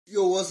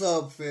Yo, what's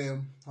up,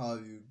 fam? How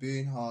you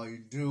been? How you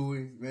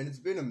doing? Man, it's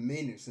been a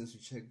minute since we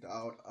checked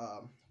out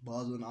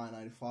Jaewon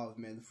I-95,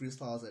 man. The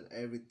freestyles and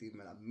everything,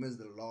 man. I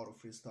missed a lot of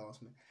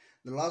freestyles, man.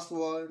 The last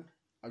one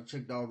I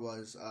checked out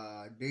was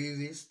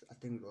Daisy's. I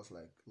think it was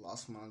like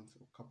last month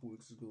or a couple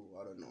weeks ago.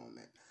 I don't know,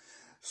 man.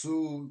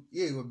 So,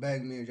 yeah, we're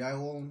back, man.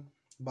 Jaewon,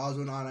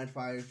 Jaewon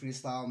I-95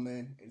 freestyle,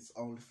 man. It's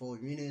only 4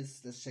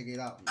 minutes. Let's check it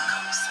out, man.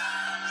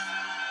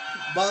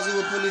 Jaewon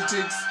with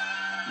politics.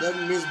 Let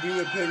me miss bring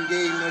a pen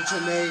game, not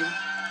your name.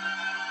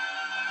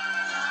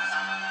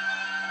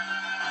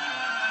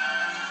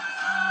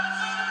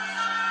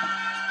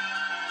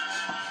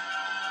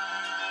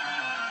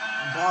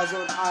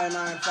 Jaewon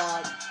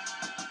I-95.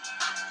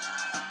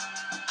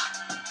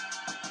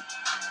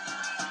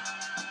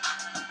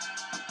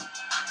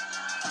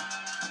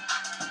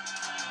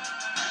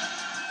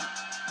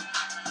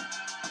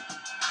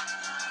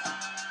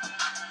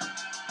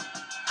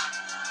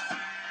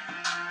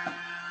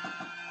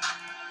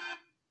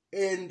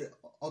 And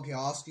okay,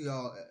 I'll ask you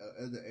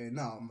at the end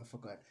now. I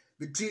forgot.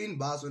 Between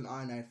Jaewon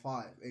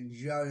I-95 and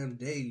Jaewon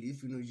Daily,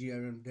 if you know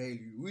Jaewon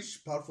Daily,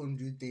 which platform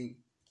do you think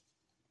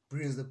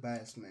brings the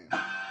best, man?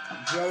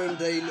 Jaewon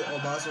Daily or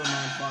Jaewon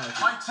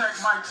I-95? Mic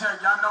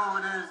check. Y'all know who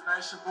it is, man.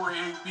 It's your boy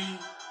AB.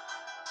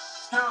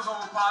 Skills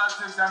over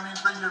politics. That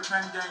means bring your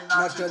pen game,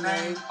 not your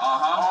name.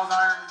 All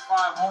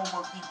I-95, home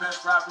of the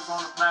best rappers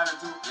on the planet,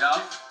 dude. Yup.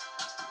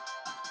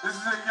 This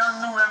is a young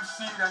new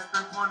MC that's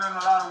been putting in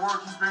a lot of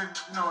work. He's been,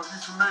 if you're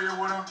familiar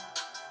with him,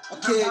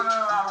 he's been putting in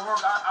a lot of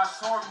work. I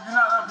saw you. You're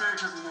not up here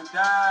because of your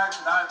dad.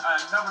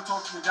 I never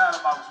talked to your dad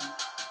about you.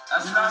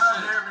 You're not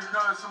up here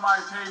because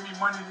somebody paid me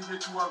money to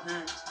get you up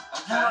here.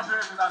 Okay. You're up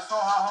here because I saw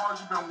how hard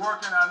you've been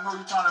working. And I know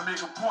you're trying to make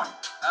a point.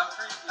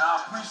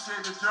 I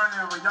appreciate the journey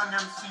of a young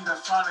MC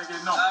that's trying to get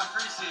known. I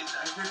appreciate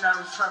that. And get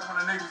that respect from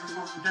the niggas you're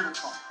supposed to get it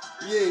from.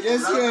 Yeah,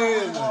 let's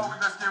hear it.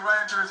 Let's get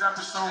right into this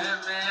episode. Yeah,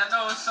 man, y'all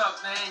know what's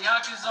up, man.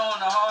 Yankees on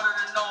the harder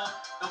to know.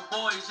 The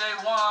boy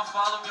Jaewon,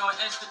 follow me on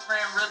Instagram.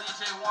 Really,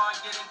 Jaewon,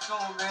 get into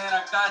him, man.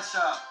 I got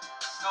y'all.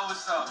 Know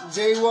what's up.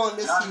 Jaewon,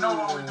 this y'all know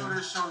what we do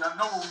this show. Y'all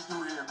know what we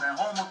do here, man.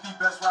 Home of the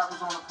best rappers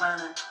on the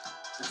planet.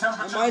 The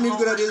temperature. I might need to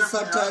go to these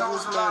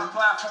subtitles, man. A lot of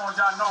platforms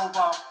y'all know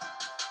about.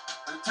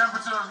 But the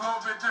temperature is a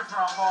little bit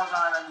different on Bars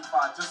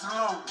I-95. Just a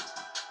little bit.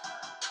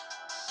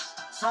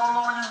 It's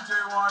all on you,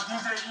 Jaewon.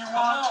 DJ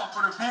E1,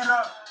 put a beat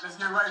up. Let's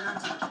get right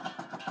into it.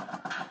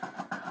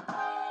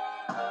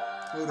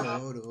 Hold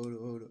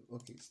on.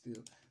 Okay,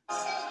 still.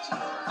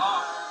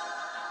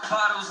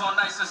 Bottles on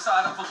ice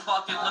inside of a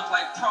bucket look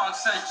like prom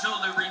set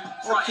jewelry.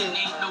 Frontin'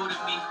 ain't new to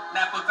me.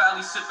 Napa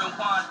Valley sipping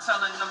wine,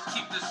 telling them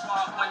keep the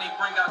swamp when they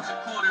bring out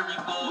charcuterie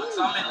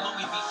boards. I'm in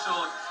Louis V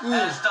short.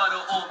 As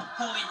Dutter or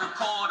Cooley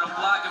record, I'm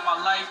vlogging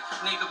my life.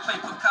 Nigga play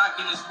peacock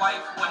and his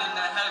wife went in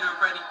the head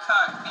already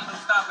cocked. Ain't no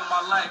stopping my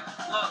life.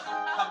 Look,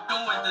 I'm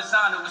doing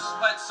designer with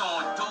sweats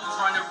on. Dudes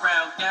running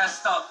around,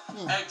 gassed up,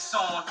 X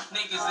on.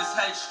 Niggas is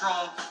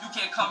headstrong. You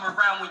can't come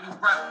around when you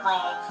rep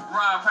wrong.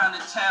 Ride around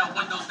the town,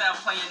 windows down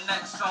playing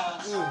next song.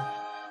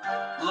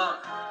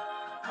 Look,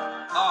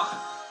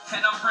 and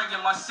I'm bringing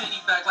my city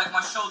back like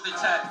my shoulder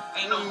tap.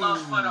 Ain't no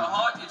love for the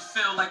heart, it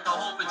feel like the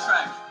Hoover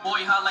track.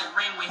 Boy, hot like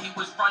rain when he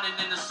was running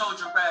in the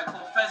soldier rag.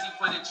 Confetti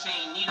for the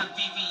chain, need a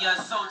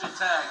VVS soldier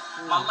tag.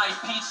 My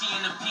life peachy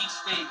in the peach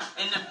state,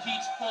 in the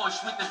peach Porsche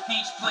with the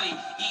peach plate.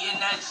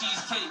 Eating that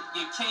cheesecake,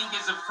 your king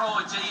is a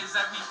fraud, Jay is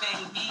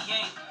everything he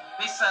ain't.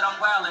 They said I'm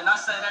wildin', I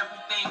said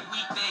everything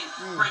we did.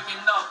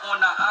 Breaking up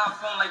on the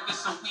iPhone like it's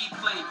a we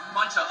play.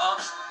 Bunch of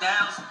ups,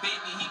 downs,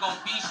 baby, he gon'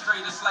 be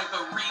straight. It's like a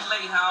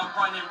relay how I'm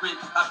running with.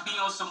 I be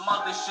on some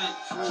other shit.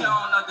 Y'all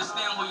don't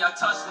understand who y'all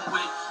touching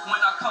with.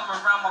 When I come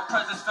around, my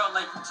presence felt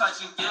like you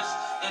touching gifts.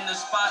 In the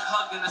spot,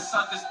 hugging the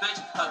suckers, bitch.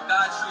 A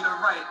God treat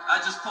her right.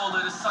 I just call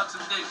it a sucks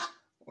a dick.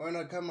 When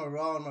I come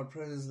around, my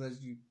presence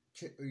like you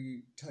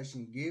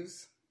touching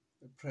gifts.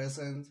 The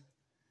present.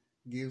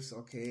 Gives,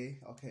 okay.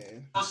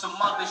 On some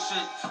other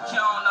shit,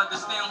 y'all don't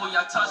understand who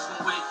y'all touching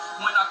with.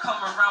 When I come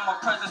around, my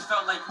presence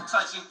felt like you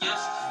touching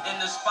gifts. In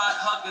the spot,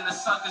 hugging the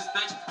suckers,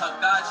 bitch. A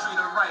God treat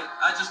her right.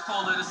 I just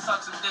call it a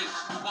sucks a dick.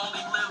 You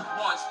only live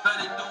once,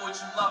 better do what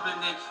you loving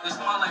it. It's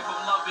my life,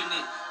 I'm loving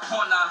it.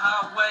 On the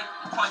highway,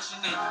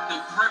 punching it. The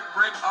grip,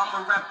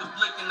 I'ma wrap the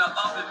blick in the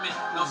oven mitt.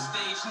 No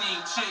stage name,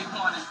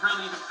 Jaewon is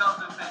really the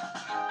government.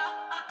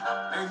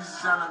 Ladies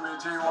and gentlemen,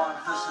 Jaewon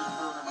officially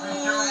building.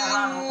 Give him a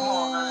round of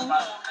applause,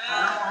 everybody. Give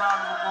him a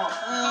round of applause.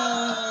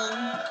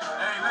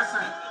 Hey,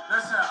 listen.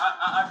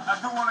 I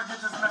do want to get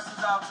this message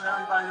out to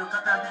everybody. Yo,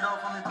 cut that beat off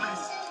for me,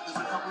 please. Just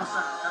a couple of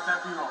seconds. Cut that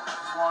beat off.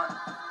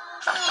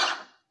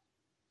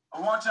 I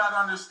want y'all to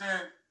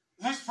understand,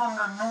 he's from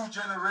the new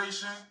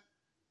generation.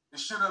 The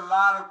shit a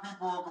lot of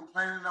people are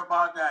complaining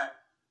about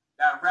that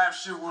rap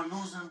shit we're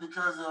losing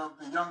because of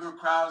the younger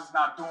crowds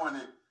not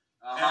doing it.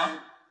 And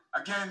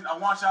again, I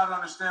want y'all to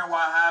understand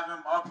why I have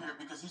him up here,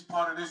 because he's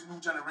part of this new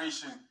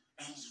generation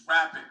and he's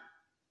rapping.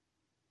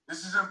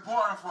 This is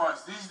important for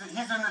us. He's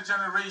in the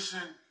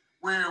generation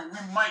where we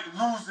might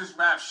lose this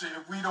rap shit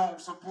if we don't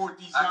support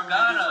these young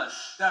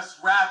niggas that's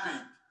rapping.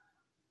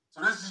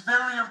 So this is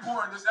very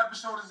important. This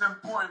episode is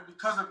important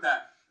because of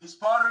that. He's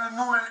part of the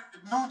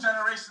new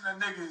generation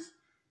of niggas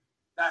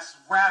that's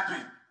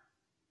rapping.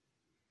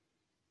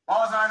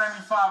 Bars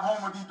I-95,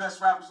 home of the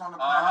best rappers on the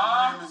planet.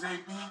 My name is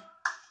AB.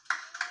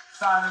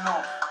 Signing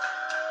off.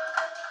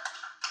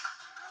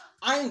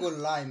 I ain't gonna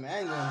lie, man. I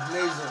ain't gonna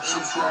glaze or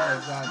anything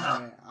like that,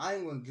 man. I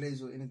ain't gonna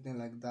glaze or anything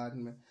like that,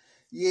 man.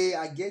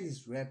 Yeah, I get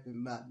his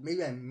rapping, but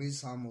maybe I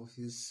miss some of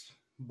his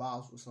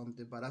bars or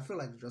something, but I feel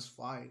like it's just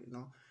fire, you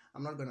know.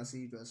 I'm not gonna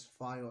say just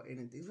fire or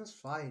anything. It's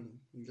just fire.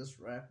 You just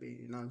rapping,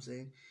 you know what I'm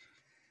saying?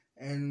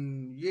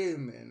 And yeah,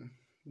 man.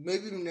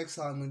 Maybe next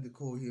time when they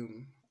call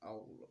him,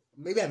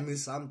 maybe I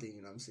missed something,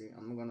 you know what I'm saying?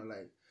 I'm not gonna be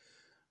like,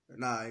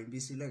 nah,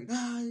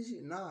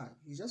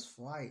 he's just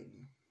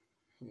fine.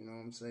 You know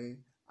what I'm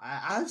saying?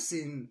 I've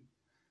seen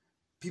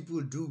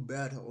people do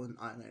better on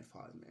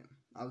I-95, man.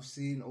 I've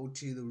seen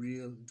OT the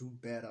Real do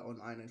better on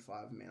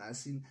I-95, man. I've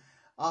seen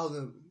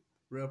other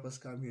rappers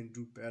come here and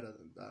do better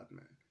than that,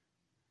 man.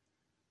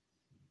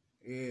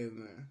 Yeah,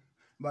 man.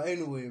 But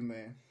anyway,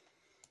 man.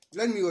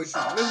 Let me know what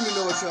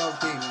y'all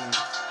think, man.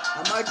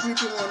 Am I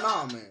tripping or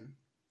not, man?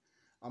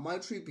 Am I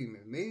tripping,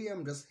 man? Maybe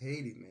I'm just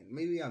hating, man.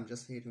 Maybe I'm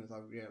just hating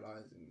without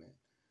realizing, man.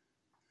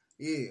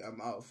 Yeah,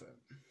 I'm out, fam.